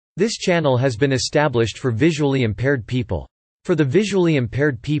This channel has been established for visually impaired people. For the visually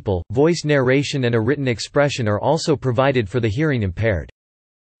impaired people, voice narration and a written expression are also provided for the hearing impaired.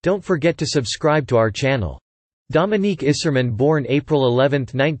 Don't forget to subscribe to our channel. Dominique Issermann, born April 11,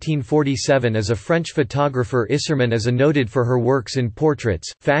 1947, is a French photographer. Issermann is noted for her works in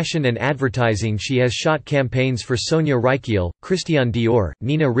portraits, fashion and advertising. She has shot campaigns for Sonia, Rykiel, Christian Dior,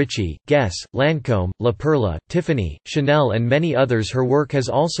 Nina Ricci, Guess, Lancôme, La Perla, Tiffany, Chanel and many others. Her work has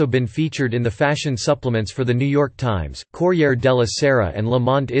also been featured in the fashion supplements for The New York Times, Corriere della Sera and Le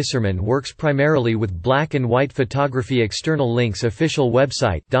Monde. Issermann works primarily with black and white photography. External links. Official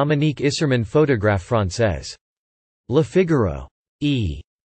website Dominique Issermann Photographe française. Le Figaro. E.